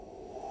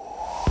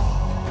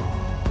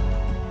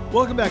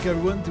Welcome back,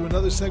 everyone, to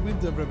another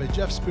segment of Rabbi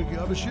Jeff's Pirkei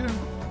Avos Shiur,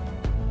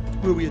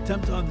 where we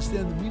attempt to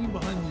understand the meaning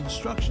behind the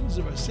instructions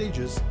of our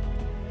sages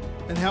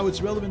and how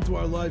it's relevant to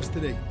our lives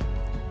today.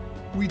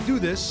 We do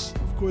this,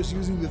 of course,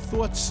 using the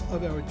thoughts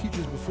of our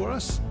teachers before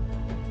us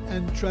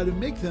and try to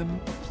make them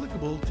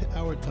applicable to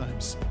our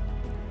times.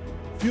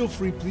 Feel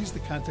free, please, to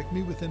contact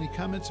me with any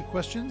comments or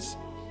questions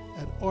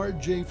at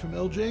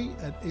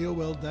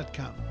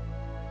rjfromlj@aol.com.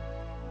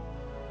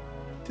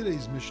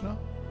 Today's Mishnah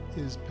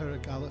is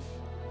Perek Aleph,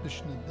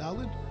 Mishnah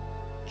Daled,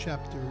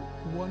 Chapter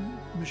 1,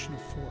 Mishnah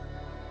 4,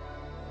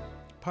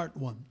 Part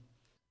 1.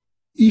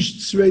 Ish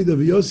Tzreida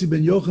v'Yossi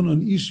ben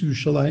Yochanan Ish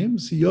Yerushalayim.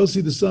 So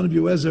Yossi, the son of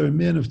Yoezer, a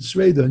man of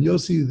Tzreida, and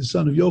Yossi, the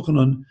son of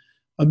Yochanan,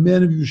 a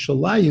man of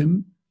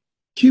Yerushalayim,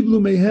 Kiblu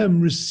Mehem,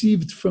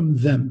 received from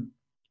them.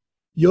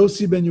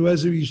 Yossi ben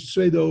Yoezer Ish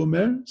Tzreida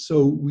Omer.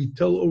 So we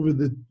tell over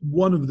the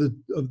one of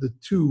the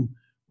two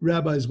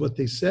rabbis what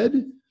they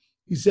said.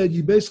 He said,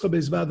 your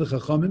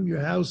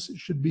house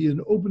should be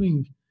an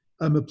opening,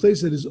 a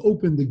place that is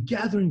open, the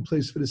gathering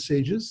place for the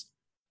sages.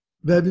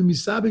 And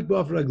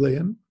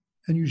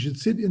you should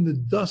sit in the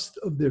dust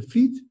of their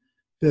feet.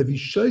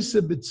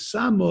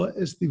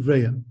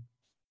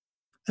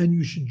 And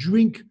you should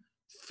drink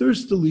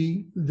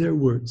thirstily their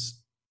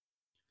words.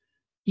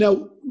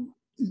 Now,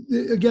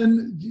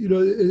 again,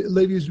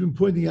 Levi has been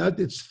pointing out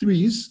it's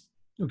threes,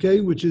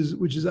 okay, which is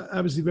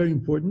obviously very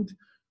important.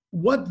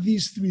 What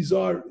these threes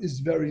are is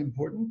very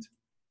important,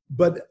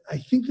 but I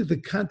think that the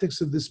context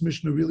of this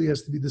Mishnah really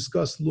has to be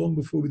discussed long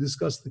before we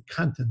discuss the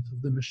content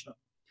of the Mishnah.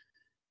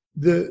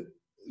 The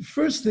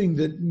first thing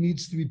that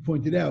needs to be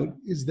pointed out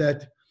is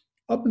that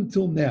up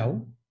until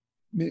now,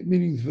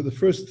 meaning for the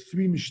first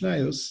three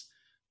Mishnayos,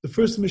 the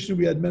first Mishnah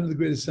we had men of the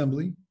Great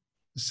Assembly,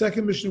 the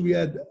second Mishnah we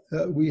had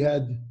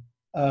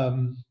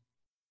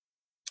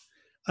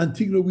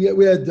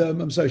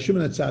Antignos,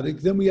 Shimon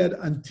HaTzadik, then we had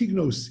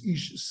Antignos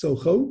Ish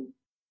Socho,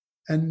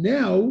 and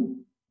now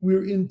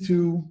we're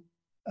into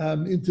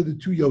the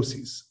two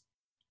Yosis.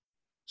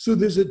 So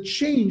there's a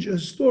change, a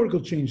historical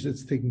change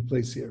that's taking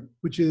place here,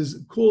 which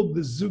is called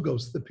the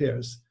Zugos, the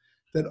pairs,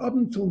 that up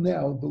until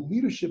now, the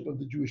leadership of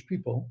the Jewish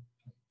people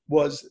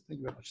was,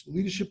 thank you very much, the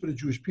leadership of the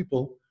Jewish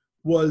people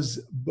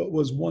was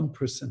one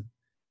person,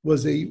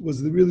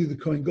 really the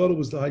Kohen Gadol,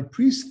 was the high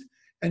priest,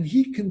 and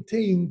he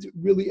contained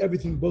really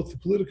everything, both the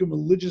political and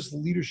religious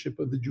leadership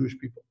of the Jewish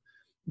people.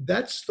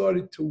 That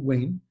started to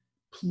wane,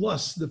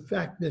 plus the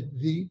fact that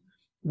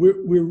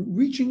we're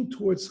reaching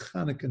towards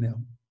Hanukkah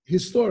now.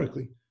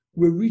 Historically,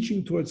 we're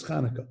reaching towards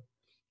Hanukkah.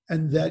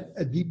 And that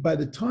by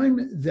the time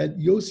that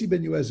Yossi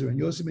ben Yoezer and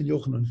Yossi ben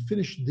Yochanan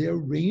finished their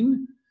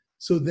reign,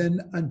 so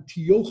then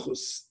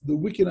Antiochus, the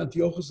wicked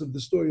Antiochus of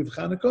the story of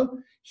Hanukkah,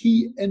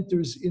 he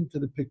enters into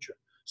the picture.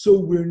 So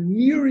we're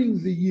nearing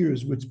the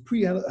years, which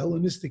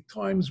pre-Hellenistic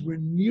times, we're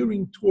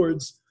nearing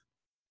towards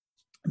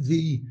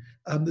the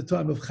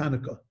time of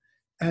Hanukkah.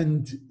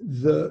 And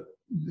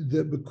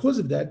because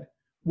of that,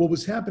 what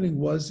was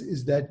happening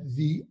is that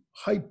the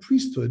high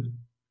priesthood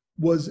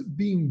was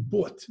being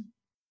bought.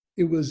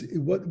 It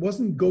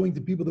wasn't going to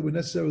people that were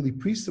necessarily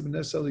priests, that were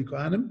necessarily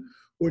Kohanim,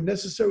 or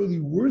necessarily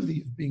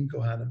worthy of being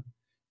Kohanim.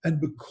 And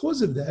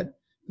because of that,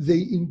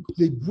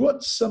 they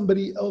brought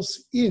somebody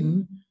else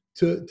in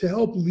to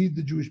help lead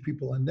the Jewish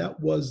people, and that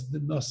was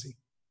the Nasi.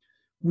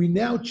 We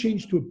now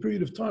changed to a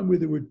period of time where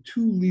there were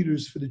two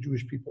leaders for the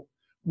Jewish people,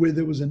 where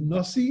there was a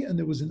Nasi and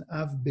there was an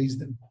Av Beis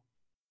Din.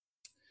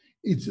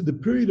 It's the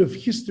period of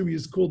history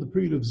is called the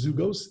period of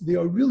Zugos. They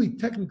are really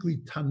technically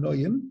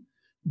Tanoim,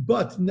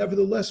 but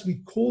nevertheless, we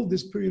call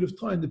this period of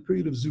time the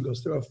period of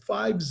Zugos. There are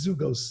 5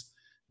 Zugos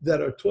that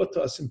are taught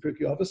to us in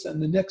Pirkei Avos,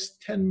 and the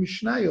next 10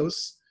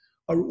 Mishnayos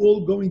are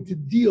all going to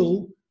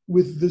deal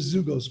with the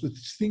Zugos, with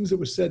things that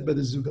were said by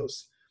the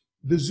Zugos.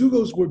 The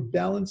Zugos were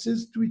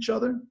balances to each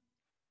other.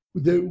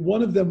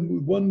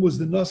 One was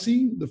the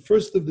Nasi. The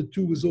first of the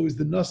two was always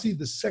the Nasi.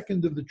 The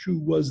second of the two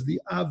was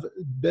the Av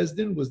Beis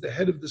Din, was the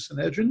head of the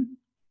Sanhedrin.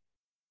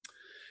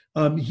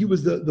 He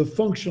was the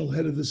functional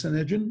head of the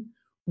Sanhedrin.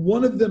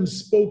 One of them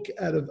spoke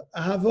out of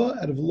Ahava,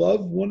 out of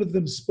love. One of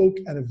them spoke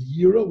out of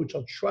Yira, which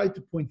I'll try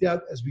to point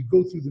out as we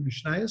go through the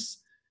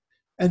Mishnayos.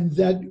 And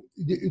that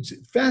it's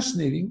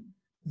fascinating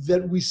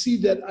that we see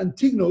that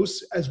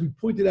Antignos, as we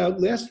pointed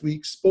out last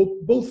week, spoke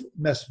both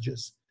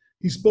messages.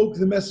 He spoke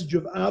the message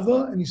of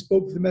Ava, and he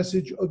spoke the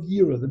message of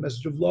Yira, the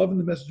message of love and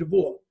the message of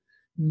awe.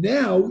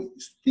 Now,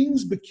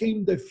 things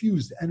became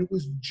diffused, and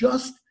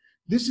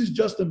this is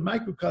just a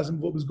microcosm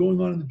of what was going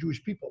on in the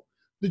Jewish people.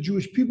 The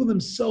Jewish people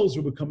themselves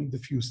were becoming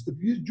diffused.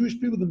 The Jewish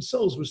people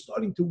themselves were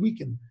starting to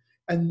weaken,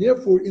 and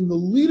therefore, in the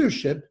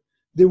leadership,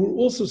 they were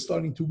also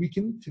starting to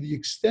weaken to the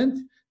extent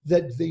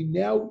that they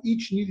now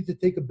each needed to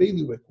take a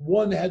bailiwick.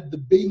 One had the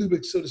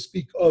bailiwick, so to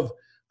speak, of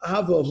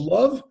Ava, of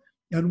love,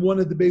 and one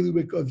had the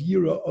bailiwick of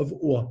Yira, of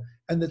awe,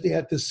 and that they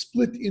had to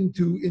split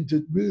into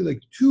really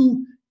like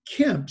two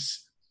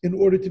camps in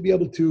order to be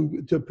able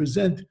to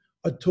present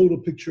a total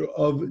picture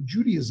of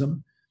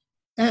Judaism.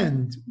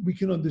 And we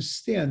can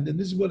understand, and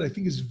this is what I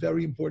think is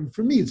very important.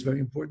 For me, it's very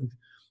important.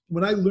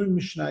 When I learn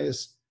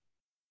Mishnayos,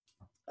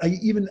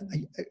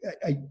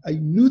 I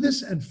knew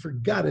this and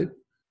forgot it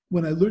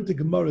when I learned the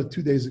Gemara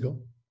 2 days ago.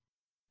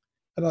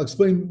 And I'll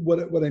explain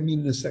what I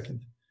mean in a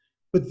second.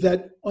 But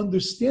that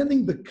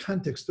understanding the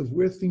context of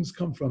where things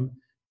come from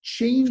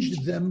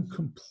changed them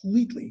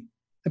completely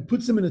and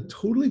puts them in a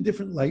totally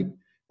different light,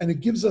 and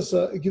it gives us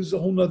a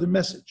whole nother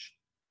message.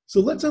 So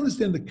let's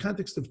understand the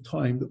context of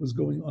time that was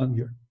going on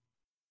here.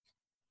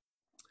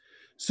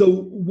 So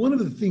one of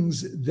the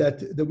things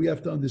that we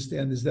have to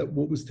understand is that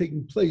what was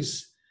taking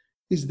place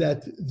is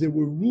that there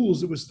were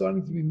rules that were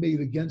starting to be made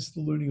against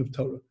the learning of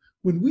Torah.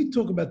 When we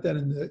talk about that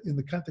in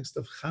the context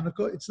of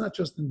Hanukkah, it's not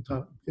just in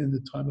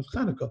the time of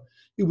Hanukkah.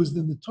 It was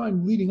in the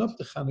time leading up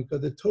to Hanukkah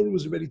that Torah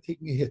was already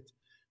taking a hit.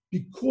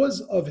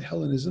 Because of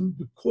Hellenism,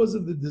 because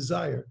of the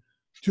desire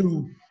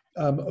to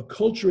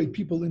acculturate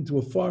people into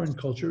a foreign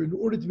culture in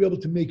order to be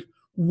able to make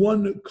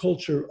one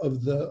culture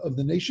of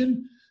the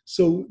nation,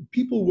 so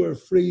people were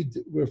afraid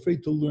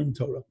to learn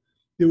Torah.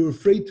 They were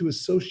afraid to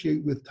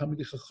associate with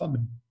Talmidei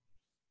Chachamim.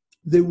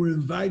 They were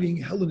inviting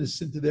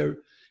Hellenists into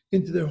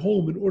their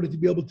home in order to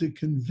be able to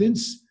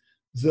convince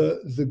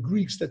the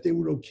Greeks that they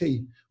were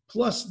okay.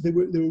 Plus, they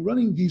were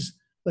running these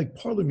like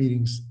parlor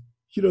meetings.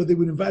 You know, they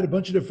would invite a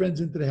bunch of their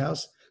friends into the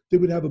house. They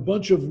would have a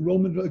bunch of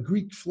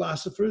Greek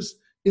philosophers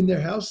in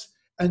their house,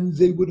 and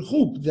they would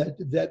hope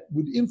that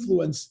would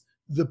influence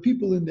the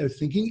people in their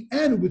thinking,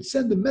 and it would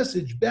send a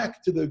message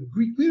back to the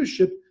Greek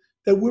leadership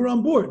that we're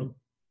on board.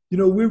 You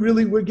know,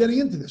 we're getting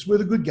into this. We're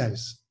the good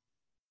guys.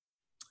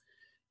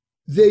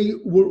 They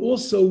were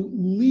also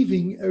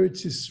leaving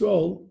Eretz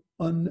Yisrael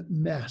en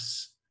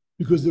masse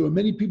because there were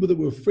many people that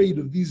were afraid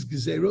of these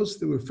gezeros,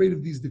 they were afraid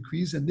of these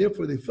decrees, and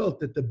therefore they felt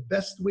that the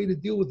best way to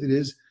deal with it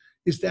is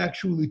to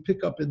actually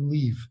pick up and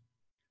leave.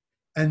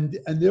 And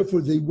therefore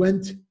they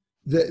went to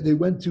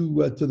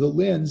the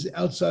lands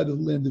outside of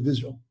the land of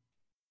Israel.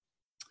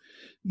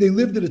 They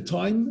lived at a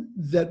time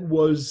that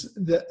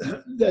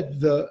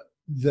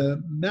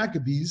the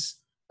Maccabees,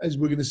 as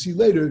we're going to see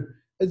later,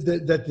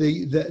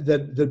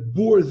 that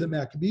bore the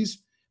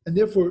Maccabees, and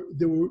therefore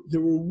there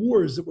were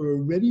wars that were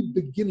already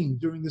beginning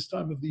during this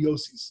time of the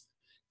Yossis.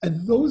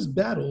 And those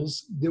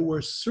battles, there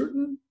were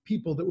certain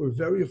people that were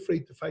very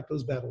afraid to fight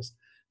those battles.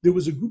 There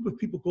was a group of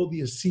people called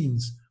the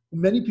Essenes, who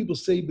many people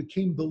say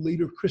became the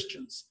later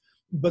Christians.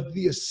 But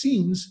the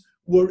Essenes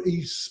were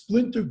a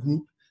splinter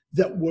group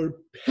that were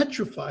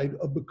petrified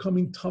of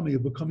becoming tamei,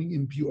 of becoming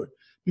impure.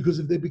 Because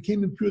if they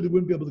became impure, they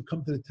wouldn't be able to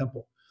come to the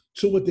temple.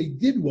 So what they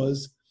did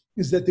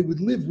is that they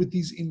would live with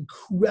these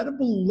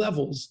incredible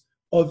levels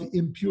of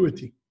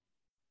impurity.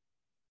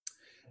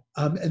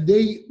 And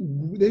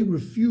they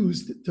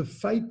refused to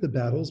fight the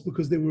battles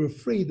because they were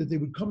afraid that they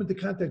would come into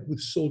contact with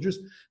soldiers.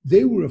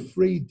 They were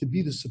afraid to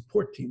be the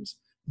support teams.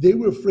 They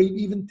were afraid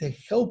even to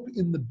help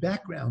in the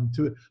background,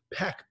 to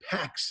pack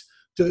packs,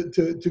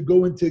 to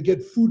go and to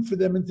get food for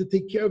them and to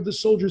take care of the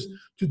soldiers,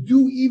 to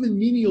do even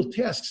menial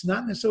tasks,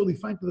 not necessarily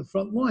fight to the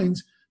front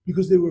lines,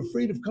 because they were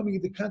afraid of coming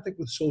into contact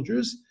with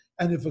soldiers.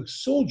 And if a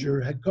soldier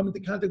had come into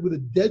contact with a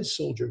dead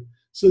soldier,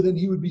 so then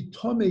he would be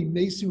tamei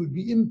meis, he would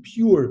be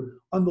impure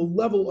on the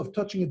level of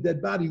touching a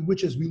dead body,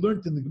 which, as we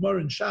learned in the Gemara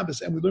and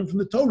Shabbos, and we learned from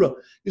the Torah,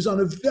 is on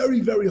a very,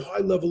 very high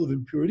level of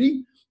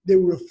impurity. They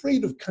were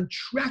afraid of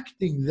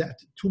contracting that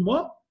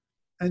tumah,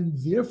 and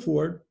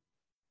therefore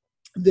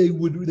they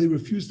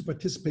refused to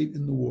participate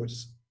in the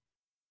wars.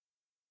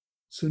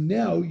 So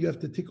now you have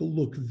to take a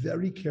look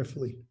very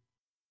carefully.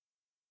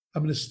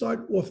 I'm going to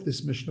start off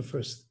this Mishnah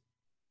first.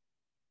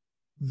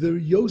 The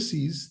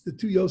Yossis, the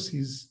two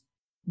Yossis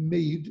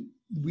made,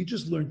 we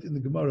just learned in the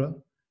Gemara,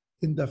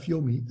 in Daf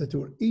Yomi, that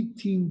there were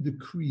 18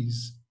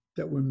 decrees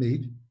that were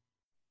made.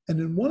 And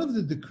in one of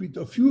the decrees,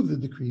 a few of the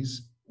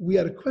decrees, we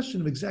had a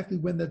question of exactly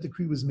when that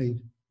decree was made.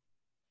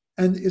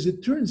 And as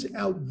it turns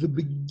out, the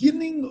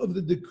beginning of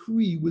the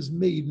decree was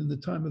made in the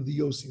time of the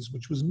Yossis,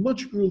 which was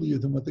much earlier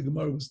than what the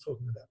Gemara was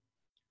talking about.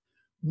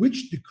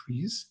 Which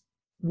decrees?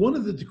 One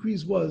of the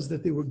decrees was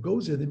that they were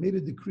gozer. They made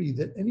a decree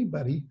that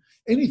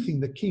anything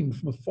that came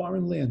from a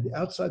foreign land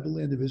outside the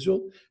land of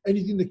Israel,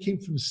 anything that came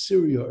from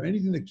Syria, or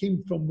anything that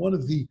came from one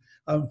of the,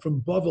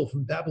 from Bavel,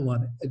 from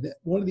Babylon,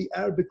 one of the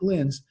Arabic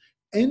lands,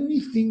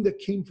 anything that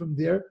came from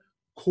there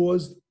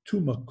caused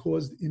tumah,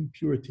 caused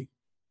impurity.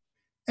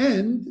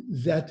 And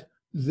that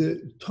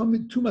the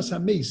tumas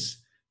hameis,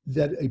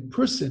 that a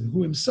person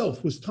who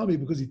himself was tamei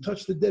because he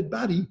touched the dead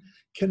body,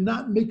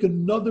 cannot make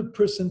another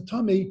person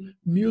tamei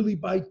merely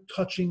by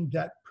touching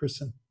that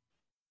person.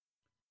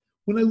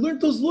 When I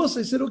learned those laws,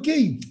 I said,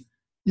 okay,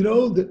 you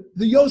know, the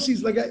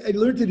Yossis, like I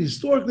learned it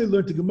historically, I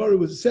learned the Gemara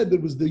was said that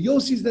it was the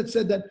Yossis that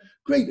said that.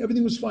 Great,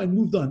 everything was fine,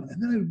 moved on.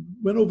 And then I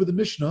went over the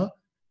Mishnah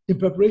in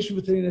preparation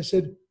for today, and I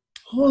said,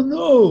 oh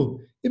no,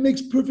 it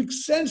makes perfect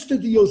sense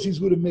that the Yossis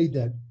would have made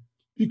that.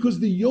 Because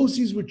the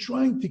Yossis were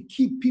trying to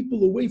keep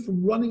people away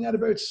from running out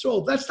of Eretz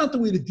Yisrael. That's not the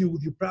way to deal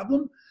with your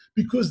problem,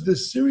 because the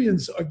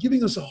Syrians are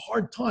giving us a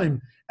hard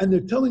time and they're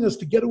telling us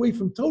to get away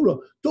from Torah.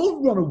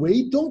 Don't run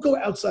away. Don't go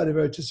outside of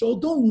Eretz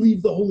Yisrael. Don't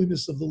leave the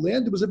holiness of the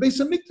land. It was a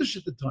Beis HaMikdash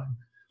at the time.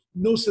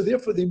 No, so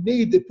therefore they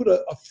put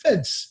a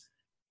fence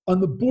on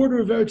the border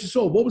of Eretz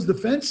Yisrael. What was the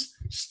fence?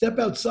 step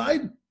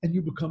outside and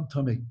you become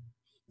tamei.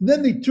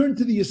 Then they turned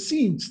to the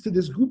Essenes, to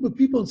this group of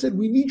people, and said,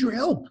 we need your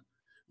help.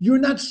 You're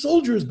not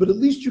soldiers, but at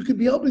least you could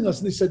be helping us.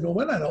 And they said, no,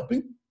 we're not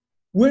helping.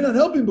 We're not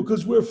helping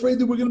because we're afraid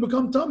that we're going to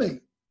become tamei.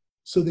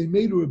 So they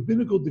made a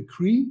rabbinical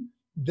decree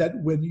that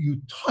when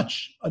you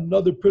touch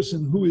another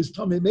person who is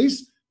tamei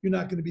meis, you're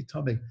not going to be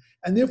tamei.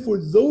 And therefore,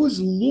 those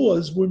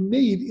laws were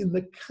made in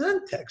the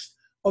context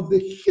of the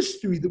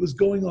history that was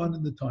going on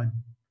in the time.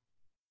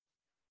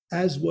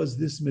 As was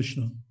this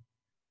Mishnah.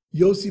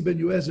 Yossi ben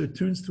Yoezer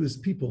turns to his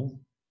people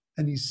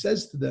and he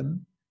says to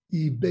them,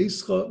 you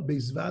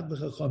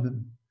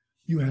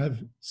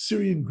have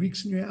Syrian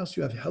Greeks in your house,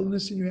 you have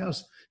Hellenists in your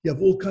house, you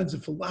have all kinds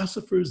of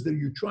philosophers that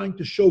you're trying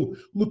to show,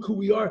 look who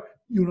we are.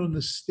 You don't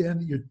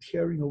understand that you're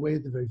tearing away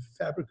at the very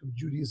fabric of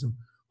Judaism.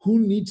 Who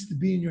needs to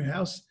be in your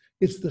house?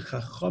 It's the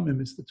Chachamim,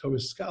 it's the Torah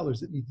scholars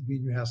that need to be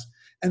in your house.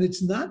 And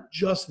it's not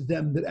just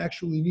them that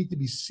actually need to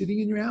be sitting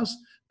in your house,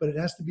 but it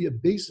has to be a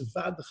base of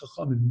Vad the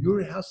Chachamim.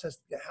 Your house has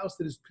to be a house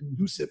that is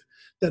conducive,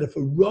 that if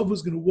a Rav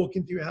was going to walk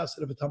into your house,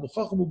 that if a Talmid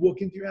Chacham would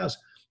walk into your house,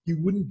 you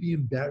wouldn't be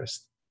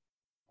embarrassed.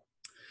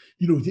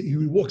 You know, he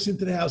walks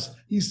into the house,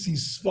 he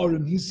sees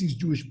Svarim, he sees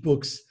Jewish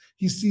books,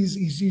 he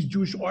sees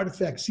Jewish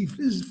artifacts, he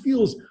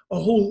feels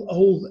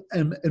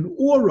an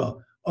aura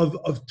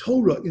of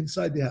Torah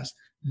inside the house.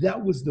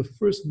 That was the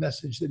first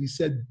message that he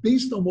said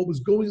based on what was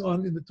going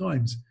on in the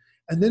times.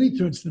 And then he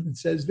turns to them and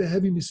says,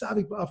 Vehevi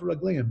misavik ba'afar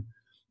ragleim.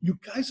 You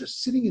guys are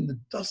sitting in the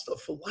dust of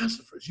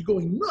philosophers. You're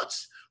going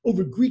nuts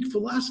over Greek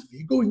philosophy.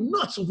 You're going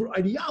nuts over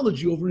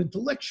ideology, over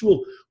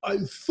intellectual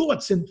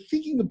thoughts and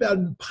thinking about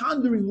and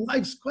pondering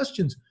life's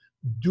questions.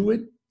 Do it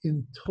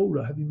in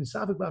Torah. Have you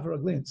misavik ba'afar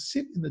ragleim?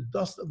 Sit in the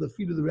dust of the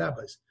feet of the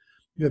rabbis.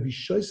 You have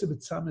Yishaisa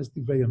b'tzames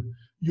divrayim.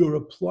 You're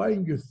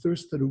applying your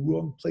thirst to the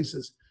wrong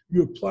places.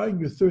 You're applying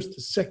your thirst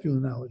to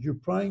secular knowledge. You're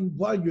applying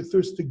your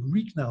thirst to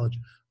Greek knowledge.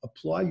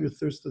 Apply your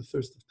thirst to the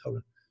thirst of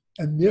Torah.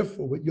 And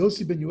therefore, what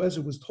Yossi ben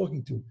Yoezer was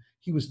talking to,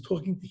 he was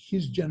talking to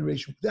his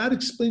generation. Without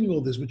explaining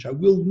all this, which I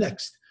will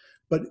next,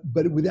 but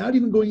without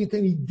even going into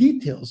any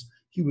details,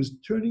 he was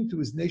turning to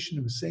his nation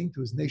and was saying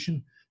to his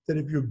nation that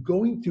if you're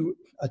going to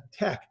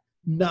attack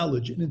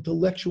knowledge and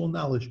intellectual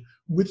knowledge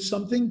with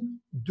something,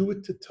 do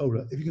it to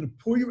Torah. If you're going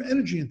to pour your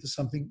energy into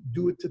something,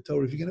 do it to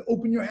Torah. If you're going to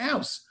open your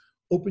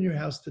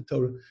house to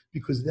Torah,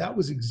 because that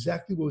was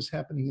exactly what was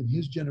happening in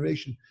his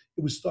generation.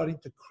 It was starting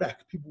to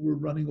crack. People were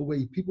running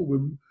away. People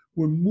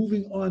were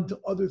moving on to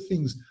other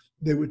things.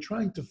 They were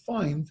trying to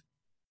find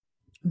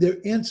their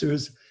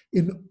answers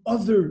in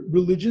other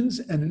religions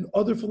and in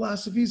other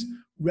philosophies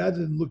rather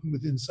than looking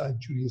with inside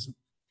Judaism.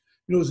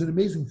 You know, it was an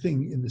amazing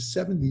thing. In the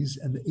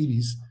 70s and the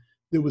 80s,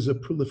 there was a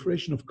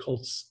proliferation of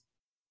cults.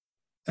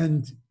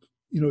 And,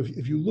 you know,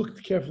 if you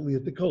looked carefully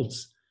at the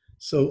cults,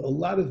 so a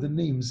lot of the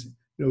names,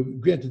 you know,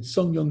 granted,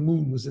 Sung Young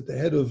Moon was at the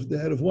head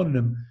of one of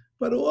them,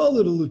 but all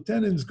of the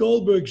lieutenants,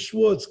 Goldberg,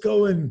 Schwartz,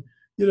 Cohen,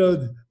 you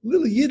know,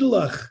 Lily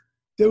Yidlach,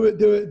 they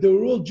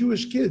were all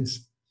Jewish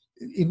kids.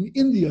 In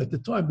India at the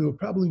time, there were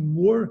probably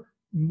more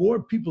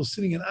people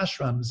sitting in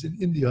ashrams in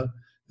India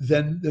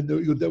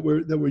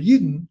that were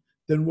Yidden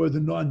than were the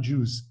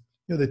non-Jews.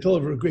 You know, they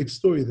told her a great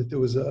story that there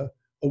was a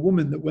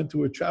woman that went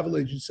to a travel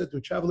agent, said to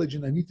a travel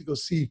agent, I need to go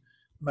see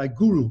my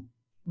guru.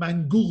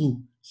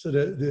 So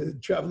the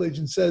travel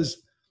agent says,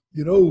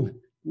 you know,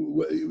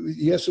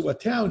 he asks her what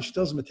town. She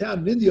tells him a town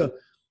in India.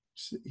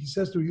 He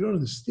says to her, you don't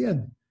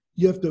understand.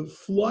 You have to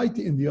fly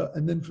to India,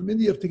 and then from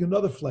India you have to take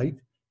another flight,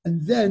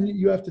 and then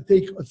you have to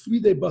take a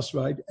 3-day bus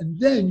ride, and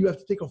then you have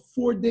to take a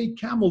 4-day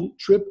camel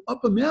trip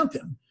up a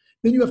mountain.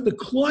 Then you have to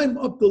climb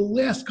up the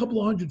last couple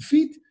of 100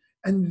 feet,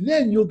 and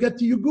then you'll get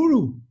to your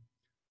guru.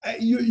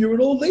 You're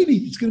an old lady.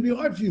 It's going to be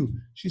hard for you.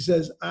 She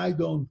says, I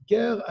don't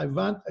care. I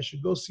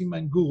should go see my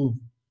guru.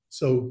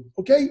 So,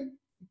 okay.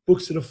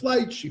 Books her a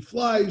flight, she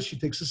flies, she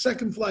takes a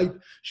second flight,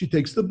 she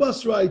takes the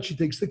bus ride, she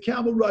takes the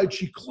camel ride,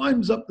 she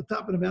climbs up the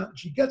top of the mountain,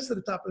 she gets to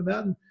the top of the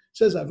mountain,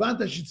 says, I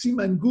should see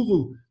my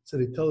guru. So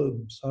they tell her,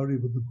 I'm sorry,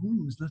 but the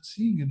guru is not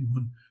seeing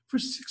anyone. For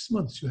 6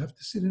 months, you have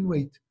to sit and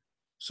wait.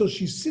 So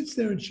she sits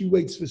there and she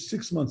waits for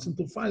 6 months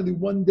until finally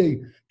one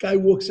day, guy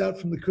walks out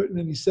from the curtain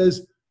and he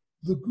says,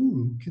 the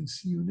guru can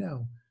see you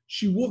now.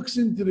 She walks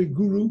into the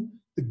guru,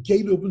 the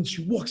gate opens,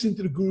 she walks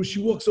into the guru,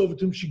 she walks over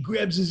to him, she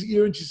grabs his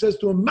ear and she says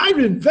to him,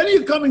 Myron, when are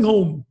you coming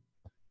home?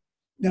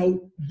 Now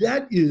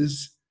that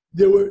is,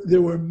 there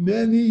were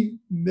many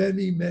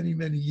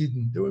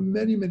Yidden. There were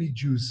many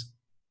Jews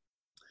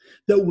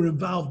that were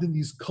involved in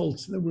these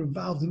cults, that were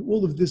involved in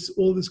all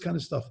this kind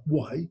of stuff.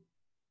 Why?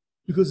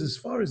 Because as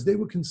far as they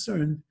were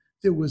concerned,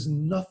 there was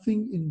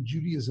nothing in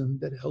Judaism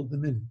that held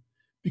them in.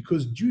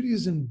 Because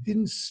Judaism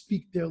didn't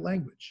speak their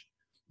language.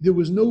 There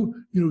was no,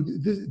 you know,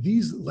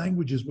 these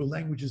languages were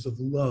languages of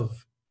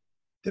love.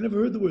 They never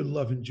heard the word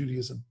love in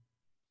Judaism.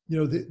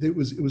 You know, it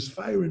was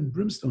fire and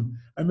brimstone.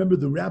 I remember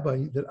the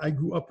rabbi that I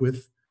grew up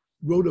with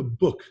wrote a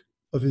book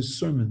of his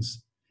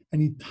sermons,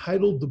 and he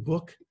titled the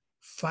book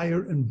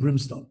Fire and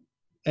Brimstone.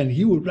 And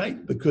he was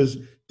right, because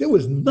there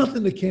was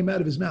nothing that came out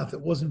of his mouth that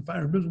wasn't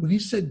fire and brimstone. When he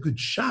said good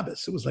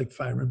Shabbos, it was like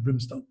fire and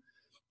brimstone.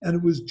 And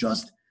it was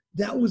just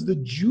That was the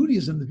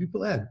Judaism that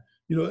people had.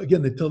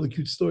 Again, they tell the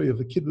cute story of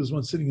a kid who was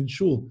once sitting in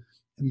shul,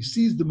 and he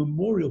sees the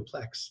memorial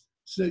plaques,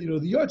 so, the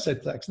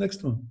yahrzeit plaques next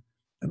to him.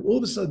 And all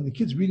of a sudden, the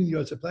kid's reading the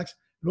yahrzeit plaques,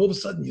 and all of a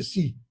sudden you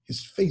see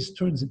his face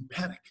turns in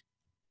panic.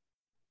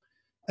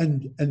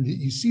 And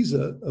he sees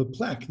a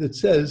plaque that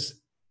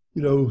says,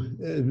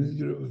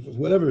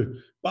 whatever,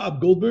 Bob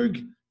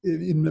Goldberg,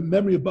 in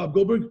memory of Bob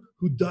Goldberg,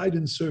 who died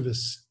in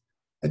service.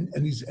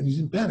 And he's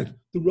in panic.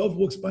 The Rav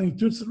walks by and he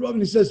turns to the Rav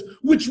and he says,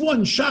 which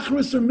one,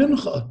 Shacharis or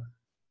Mincha?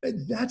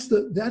 And that's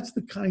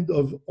the kind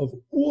of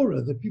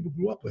aura that people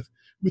grew up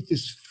with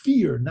this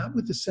fear, not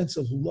with the sense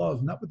of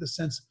love, not with the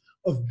sense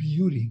of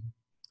beauty.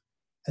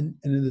 And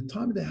in the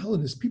time of the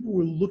Hellenists, people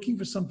were looking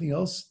for something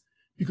else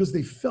because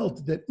they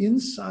felt that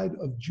inside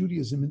of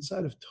Judaism,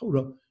 inside of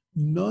Torah,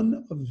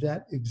 none of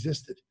that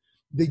existed.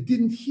 They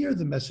didn't hear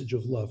the message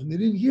of love, and they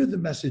didn't hear the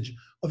message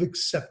of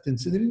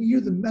acceptance, and they didn't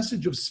hear the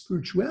message of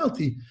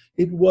spirituality.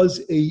 It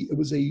was a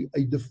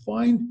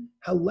defined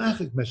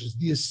halachic message.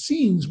 The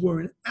Essenes were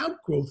an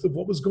outgrowth of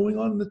what was going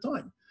on in the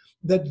time.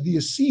 That the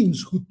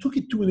Essenes, who took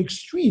it to an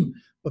extreme,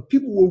 but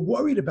people were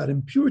worried about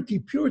impurity,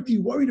 purity,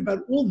 worried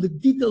about all the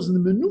details and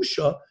the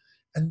minutiae,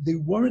 and they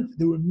were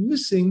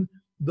missing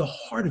the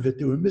heart of it.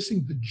 They were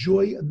missing the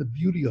joy and the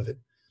beauty of it.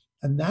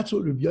 And that's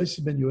what Rabbi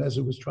Yossi ben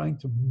Yoezer was trying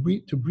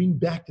to bring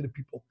back to the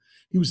people.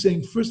 He was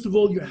saying, first of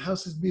all, your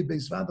house has to be a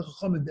Beis Vada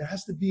Chachamim. There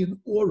has to be an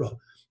aura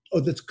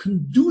that's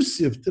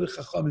conducive to the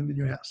Chachamim in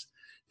your house.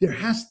 There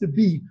has to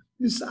be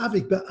this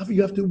avik, but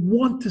you have to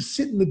want to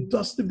sit in the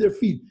dust of their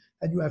feet,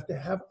 and you have to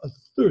have a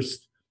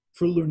thirst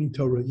for learning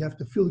Torah. You have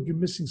to feel like you're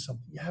missing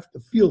something. You have to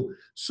feel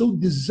so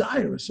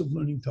desirous of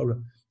learning Torah.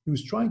 He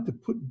was trying to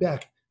put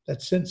back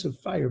that sense of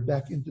fire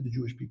back into the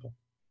Jewish people.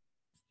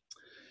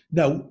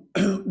 Now,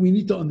 we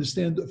need to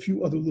understand a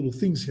few other little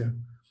things here.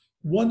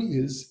 One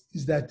is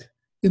that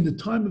in the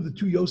time of the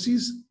two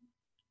Yosis,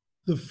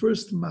 the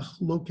first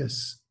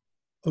machlokas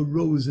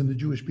arose in the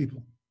Jewish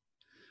people.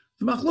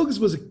 The machlokas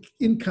was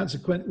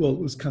inconsequential, well, it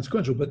was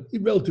consequential, but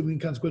relatively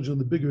inconsequential in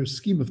the bigger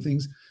scheme of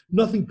things,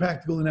 nothing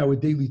practical in our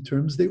daily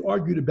terms. They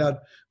argued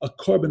about a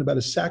korban, about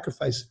a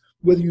sacrifice,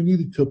 whether you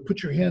needed to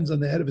put your hands on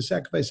the head of a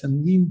sacrifice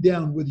and lean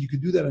down, whether you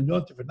could do that on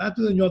Yom Tov or not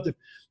do that on Yom Tov.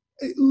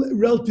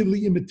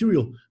 Relatively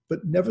immaterial,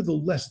 but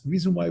nevertheless, the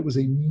reason why it was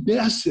a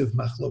massive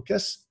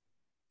machlokas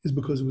is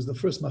because it was the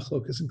first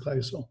machlokas in Klal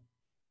Yisrael.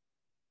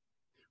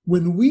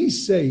 When we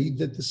say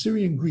that the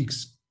Syrian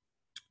Greeks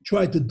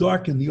tried to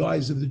darken the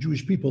eyes of the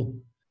Jewish people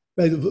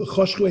by the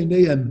choshchu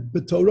eineihem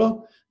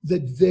b'Torah,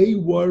 that they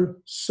were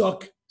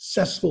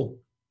successful.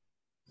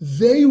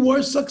 They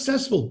were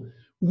successful.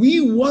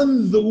 We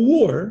won the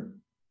war,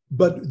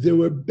 but there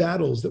were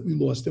battles that we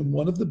lost, and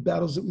one of the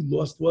battles that we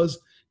lost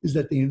is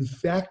that they in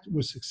fact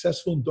were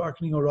successful in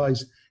darkening our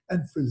eyes.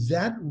 And for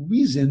that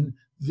reason,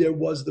 there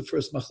was the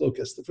first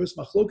machlokas. The first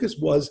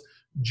machlokas was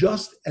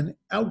just an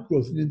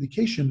outgrowth, an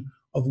indication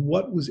of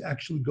what was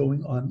actually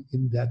going on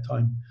in that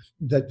time,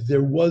 that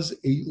there was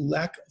a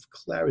lack of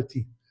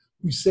clarity.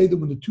 We say that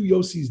when the two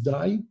Yosis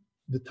died,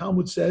 the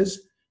Talmud says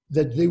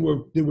that they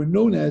were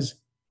known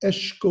as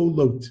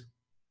eshkolot.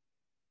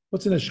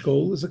 What's an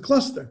eshkol? It's a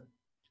cluster.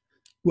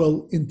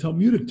 Well, in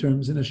Talmudic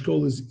terms, an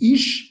eshkol is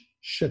ish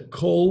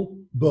shekol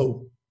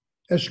bo,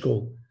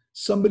 eshkol,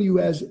 somebody who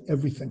has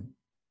everything,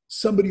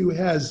 somebody who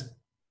has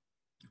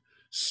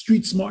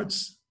street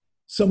smarts,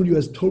 somebody who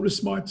has Torah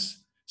smarts,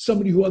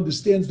 somebody who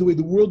understands the way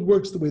the world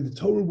works, the way the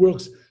Torah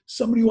works,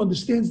 somebody who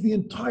understands the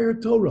entire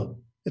Torah.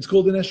 It's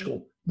called an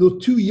eshkol. The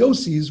two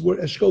Yosis were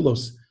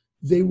eshkolos.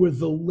 They were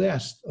the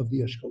last of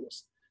the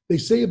eshkolos. They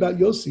say about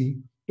Yossi,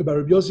 about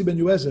Rabbi Yossi ben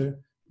Yoezer,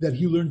 that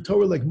he learned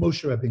Torah like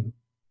Moshe Rabbeinu.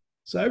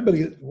 So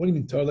everybody, what do you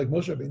mean Torah like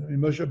Moshe Rabbeinu? I mean,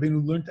 Moshe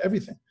Rabbeinu learned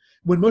everything.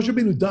 When Moshe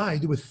Rabbeinu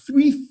died, there were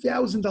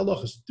 3,000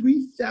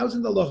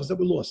 halachas that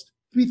were lost.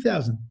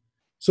 3,000.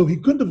 So he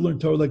couldn't have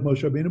learned Torah like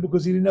Moshe Rabbeinu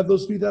because he didn't have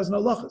those 3,000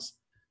 halachas.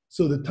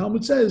 So the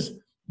Talmud says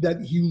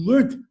that he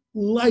learned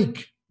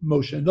like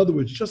Moshe. In other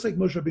words, just like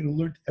Moshe Rabbeinu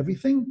learned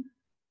everything,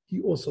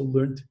 he also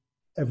learned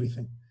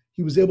everything.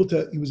 He was able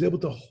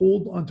to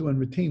hold onto and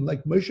retain,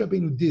 like Moshe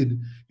Rabbeinu did.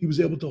 He was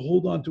able to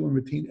hold onto and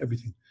retain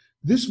everything.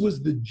 This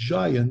was the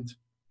giant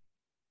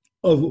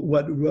of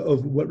what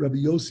Rabbi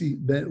Yossi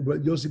ben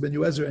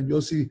Yoezer and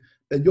Yossi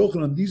ben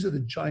Yochanan, these are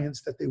the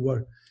giants that they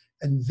were.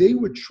 And they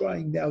were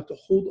trying now to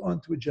hold on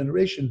to a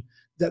generation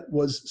that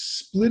was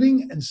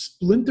splitting and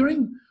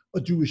splintering a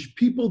Jewish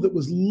people that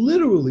was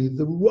literally,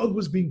 the rug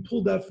was being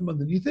pulled out from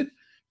underneath it,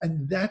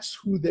 and that's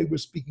who they were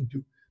speaking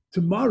to.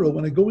 Tomorrow,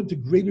 when I go into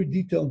greater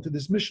detail into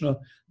this Mishnah,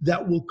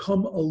 that will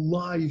come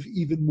alive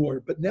even more.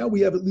 But now we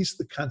have at least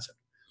the concept.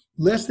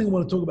 Last thing I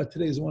want to talk about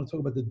today is I want to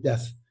talk about the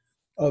death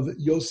of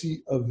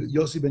Yossi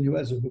ben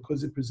Yoezer,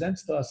 because it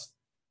presents to us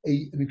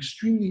an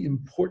extremely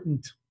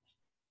important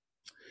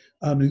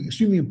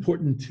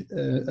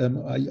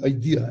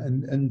idea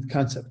and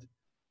concept.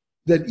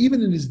 That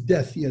even in his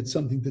death, he had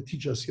something to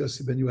teach us,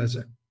 Yossi ben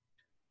Yoezer.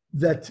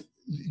 That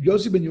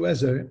Yossi ben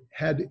Yoezer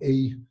had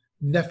a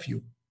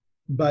nephew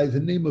by the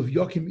name of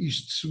Yochim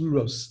Ish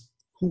Tzuros,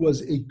 who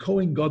was a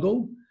Kohen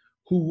Gadol,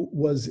 who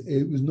was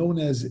known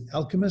as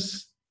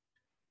Alchemist,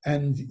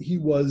 and he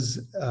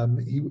was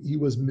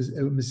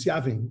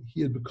Misyaving.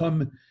 He had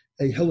become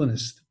a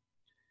Hellenist.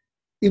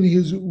 In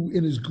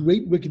his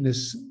great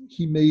wickedness,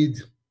 he made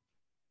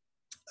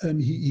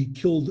he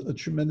killed a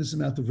tremendous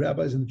amount of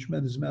rabbis and a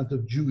tremendous amount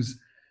of Jews,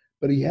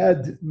 but he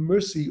had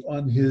mercy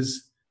on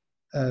his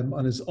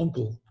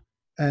uncle.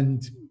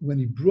 And when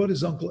he brought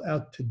his uncle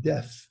out to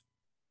death,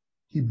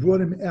 he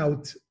brought him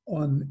out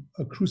on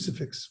a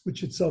crucifix,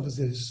 which itself is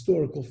a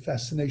historical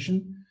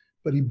fascination.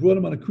 But he brought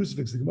him on a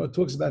crucifix. The Gemara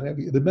talks about how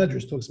the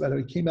Medrash talks about how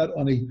he came out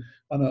on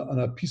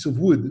a piece of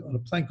wood, on a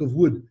plank of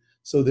wood.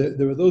 So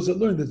there are those that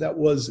learn that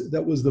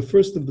was the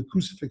first of the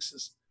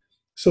crucifixes.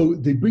 So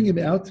they bring him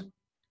out,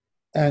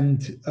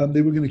 and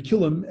they were going to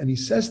kill him. And he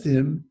says to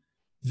him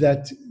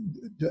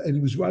and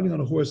he was riding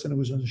on a horse, and it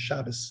was on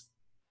Shabbos.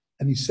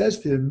 And he says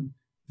to him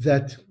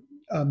that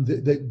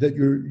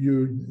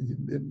you're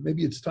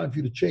maybe it's time for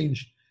you to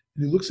change.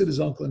 And he looks at his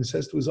uncle and he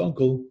says to his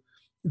uncle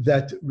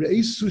that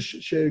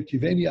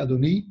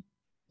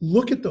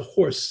look at the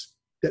horse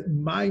that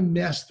my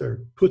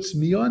master puts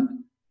me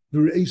on,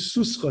 and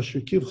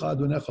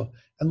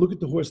look at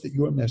the horse that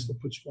your master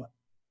puts you on.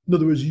 In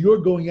other words, you're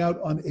going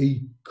out on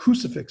a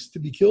crucifix to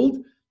be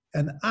killed,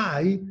 and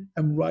I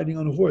am riding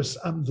on a horse.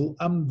 I'm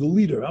the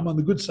leader. I'm on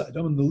the good side.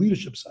 I'm on the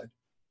leadership side.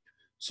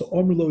 So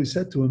Omer Lo, he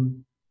said to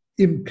him,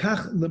 Im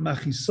kach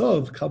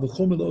lemachisov kal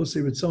v'chomer lo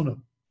osei ritzono.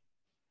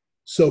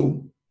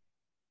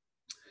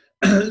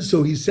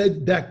 So he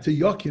said back to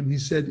Yochim, he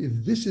said, if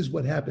this is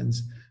what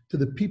happens to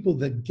the people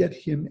that get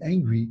him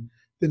angry,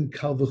 then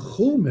kal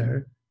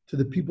v'chomer to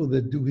the people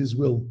that do his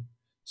will.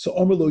 So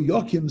Omer Lo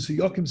Yochim, so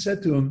Yochim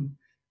said to him,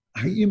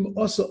 Ha'im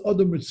asa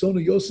adam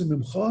ritzono yosem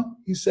imcha?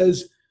 He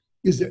says,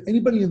 is there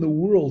anybody in the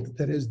world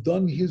that has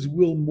done his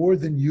will more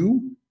than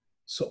you?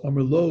 So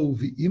Omer Lo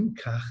v'im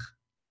kach,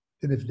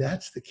 then if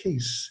that's the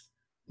case,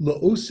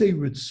 la'osei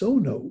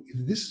ritzono,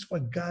 if this is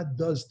what God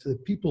does to the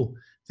people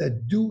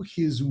that do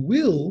his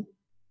will,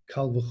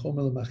 kal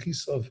v'chomer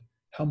l'machisov,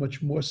 how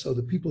much more so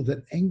the people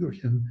that anger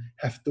him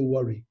have to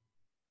worry.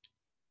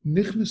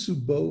 Nichnesu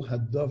bo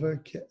hadavar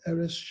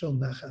ke'eres shel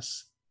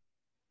nachas,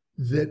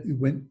 that it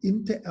went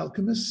into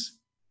Alchemist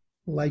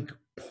like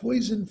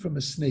poison from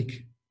a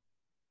snake,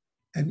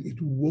 and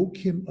it woke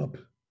him up,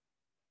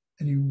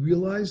 and he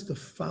realized the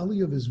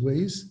folly of his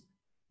ways,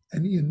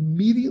 and he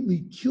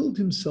immediately killed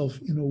himself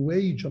in a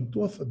way. He jumped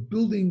off a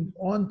building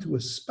onto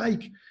a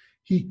spike.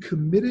 He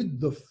committed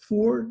the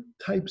 4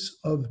 types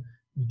of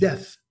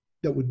death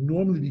that would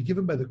normally be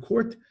given by the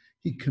court.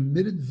 He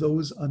committed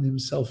those on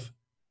himself.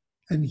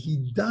 And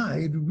he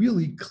died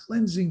really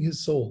cleansing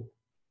his soul.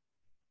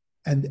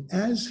 And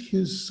as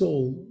his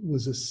soul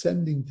was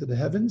ascending to the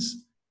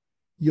heavens,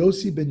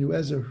 Yossi ben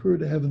Yoezer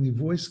heard a heavenly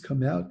voice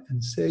come out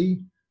and say,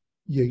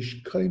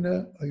 Yesh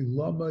kaina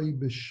olamai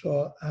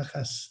b'shah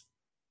achas,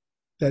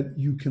 that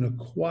you can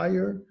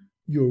acquire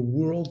your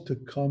world to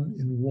come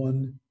in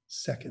 1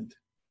 second.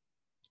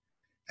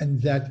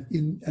 And then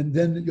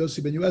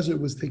Yossi ben Yoezer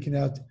was taken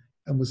out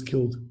and was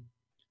killed.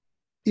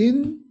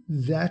 In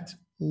that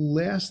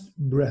last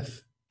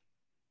breath,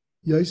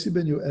 Yossi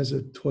ben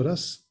Yoezer taught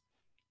us,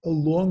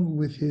 along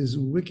with his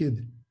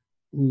wicked,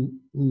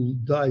 who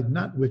died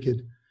not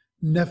wicked,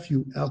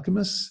 nephew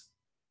Alchemist,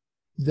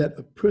 that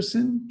a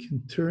person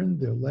can turn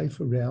their life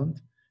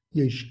around,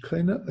 yesh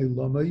kaina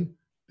olamai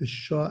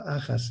b'shah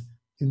achas,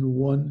 in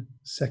 1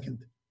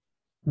 second.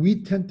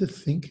 We tend to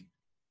think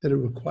that it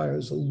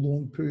requires a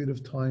long period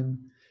of time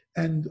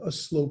and a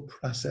slow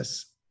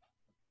process,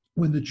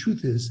 when the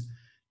truth is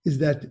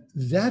that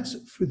that's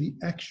for the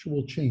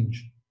actual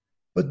change.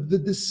 But the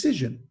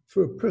decision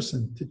for a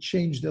person to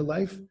change their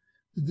life,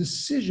 the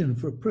decision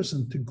for a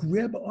person to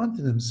grab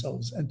onto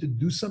themselves and to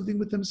do something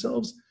with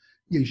themselves,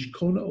 yesh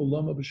kona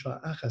olama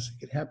b'shah achas, it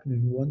can happen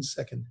in 1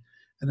 second.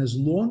 And as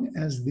long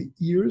as the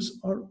ears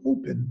are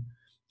open,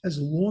 as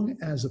long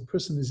as a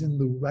person is in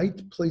the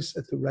right place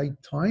at the right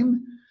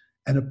time,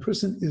 and a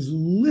person is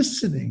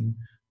listening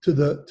to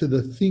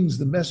the things,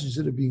 the messages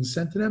that are being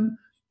sent to them,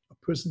 a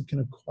person can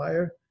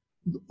acquire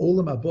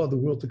olam haba, the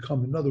world to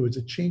come. In other words,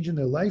 a change in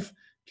their life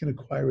can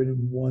acquire it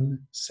in 1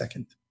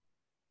 second.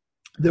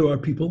 There are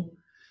people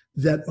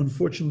that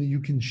unfortunately you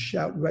can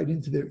shout right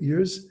into their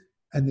ears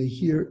and they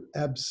hear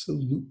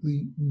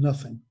absolutely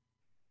nothing.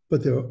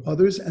 But there are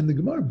others, and the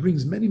Gemara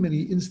brings many,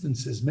 many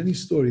instances, many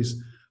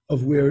stories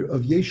of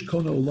yesh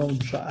kona olam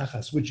b'shah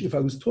achas, which if I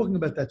was talking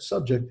about that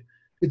subject,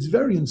 it's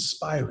very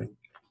inspiring,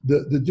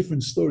 the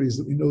different stories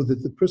that we know,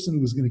 that the person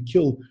who was going to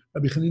kill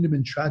Rabbi Chanina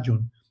ben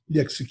Trajan, the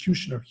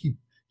executioner,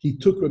 he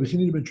took Rabbi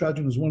Chanina ben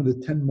Trajan as one of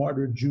the 10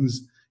 martyred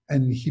Jews,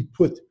 and he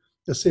put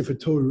the Sefer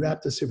Torah,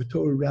 wrapped the Sefer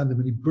Torah around him,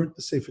 and he burnt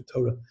the Sefer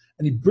Torah,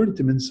 and he burnt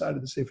him inside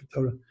of the Sefer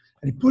Torah,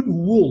 and he put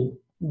wool,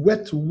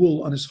 wet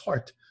wool, on his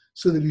heart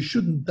so that he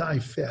shouldn't die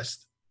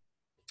fast.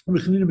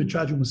 Rabbi Chanina ben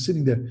Trajan was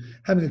sitting there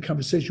having a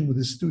conversation with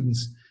his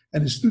students,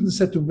 and his students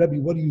said to him, Rebbe,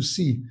 what do you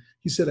see?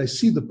 He said, I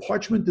see the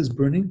parchment is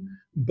burning,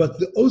 but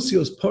the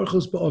osios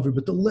parchos ba'aver,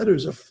 but the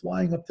letters are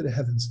flying up to the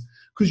heavens.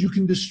 Because you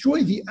can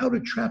destroy the outer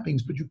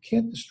trappings, but you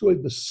can't destroy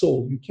the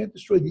soul. You can't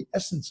destroy the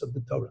essence of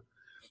the Torah.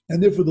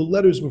 And therefore the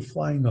letters were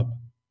flying up.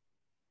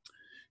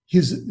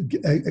 His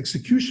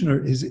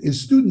executioner,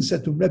 his student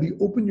said to him, Rebbe,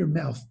 open your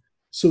mouth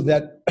so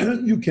that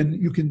you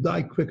can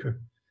die quicker.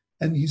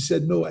 And he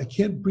said, no, I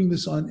can't bring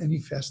this on any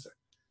faster.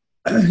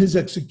 His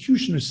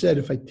executioner said,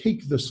 if I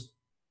take the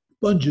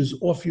sponges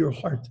off your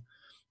heart,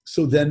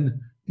 so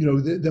then,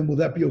 then will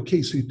that be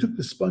okay? So he took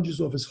the sponges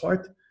off his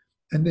heart,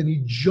 and then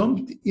he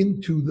jumped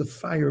into the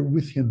fire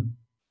with him,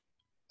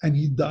 and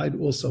he died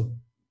also.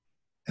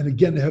 And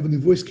again, the heavenly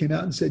voice came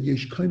out and said,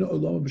 Yesh kaina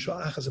olam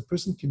b'sha'ach, as a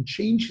person can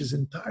change his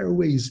entire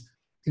ways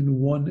in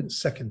 1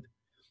 second.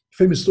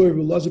 Famous story of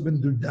Elazar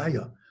ben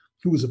Durdaya,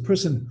 who was a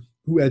person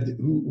who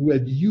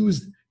had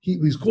used,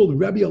 he's called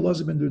Rabbi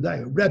Elazar ben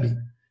Durdaya. Rabbi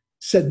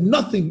said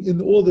nothing in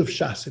all of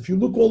Shas. If you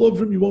look all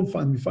over him, you won't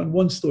find him. You find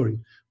one story.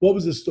 What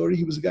was the story?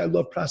 He was a guy who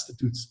loved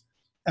prostitutes.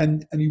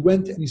 And he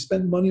went and he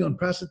spent money on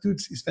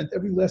prostitutes. He spent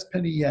every last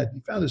penny he had. He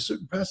found a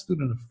certain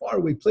prostitute in a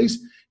faraway place.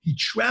 He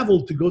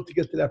traveled to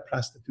get to that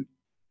prostitute.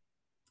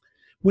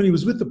 When he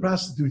was with the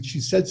prostitute, she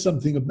said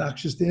something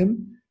obnoxious to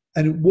him,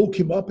 and it woke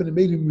him up and it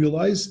made him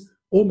realize,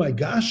 oh my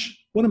gosh,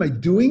 what am I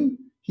doing?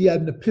 He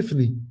had an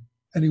epiphany.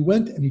 And he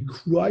went and he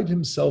cried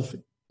himself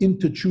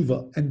into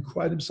tshuva and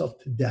cried himself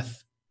to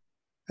death.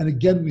 And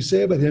again, we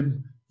say about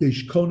him,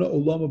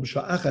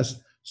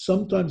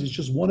 sometimes it's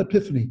just one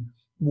epiphany,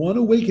 one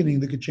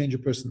awakening that could change a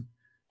person.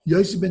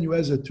 Yossi ben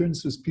Yoezer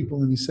turns to his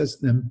people and he says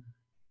to them,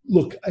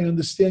 look, I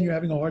understand you're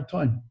having a hard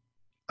time.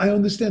 I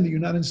understand that you're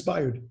not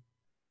inspired.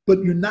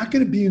 But you're not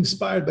going to be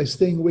inspired by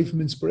staying away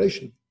from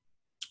inspiration.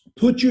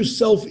 Put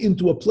yourself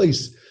into a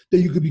place that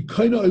you could be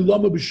kaina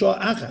olama b'shah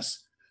achas.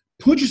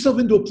 Put yourself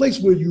into a place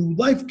where your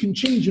life can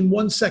change in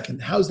 1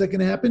 second. How's that going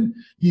to happen?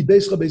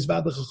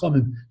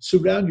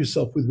 Surround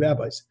yourself with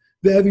rabbis.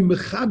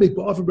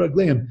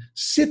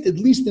 Sit at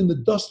least in the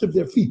dust of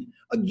their feet.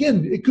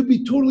 Again, it could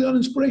be totally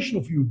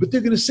uninspirational for you, but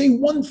they're going to say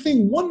one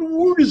thing, one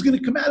word is going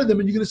to come out of them,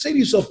 and you're going to say to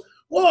yourself,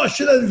 oh,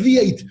 should I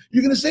V8?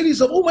 You're going to say to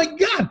yourself, oh my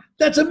God,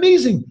 that's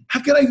amazing.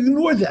 How can I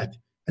ignore that?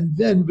 And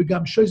then,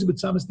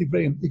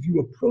 if you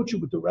approach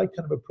it with the right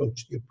kind of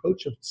approach, the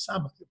approach of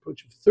tzamach, the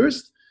approach of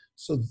thirst,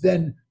 so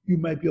then you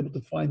might be able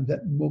to find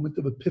that moment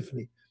of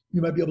epiphany.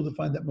 You might be able to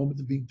find that moment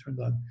of being turned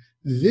on.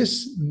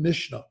 This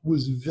Mishnah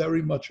was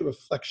very much a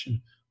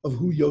reflection of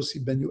who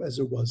Yossi ben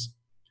Yoezer was.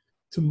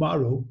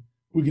 Tomorrow,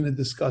 we're going to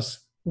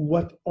discuss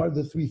what are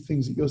the 3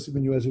 things that Yossi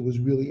ben Yoezer was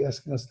really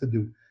asking us to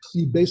do.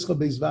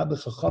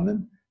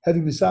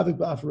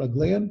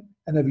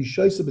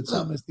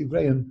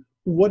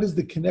 What is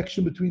the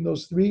connection between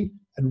those 3,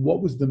 and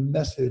what was the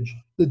message,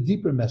 the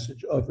deeper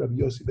message of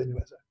Rabbi Yossi ben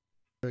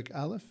Yoezer?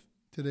 Aleph,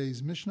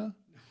 today's Mishnah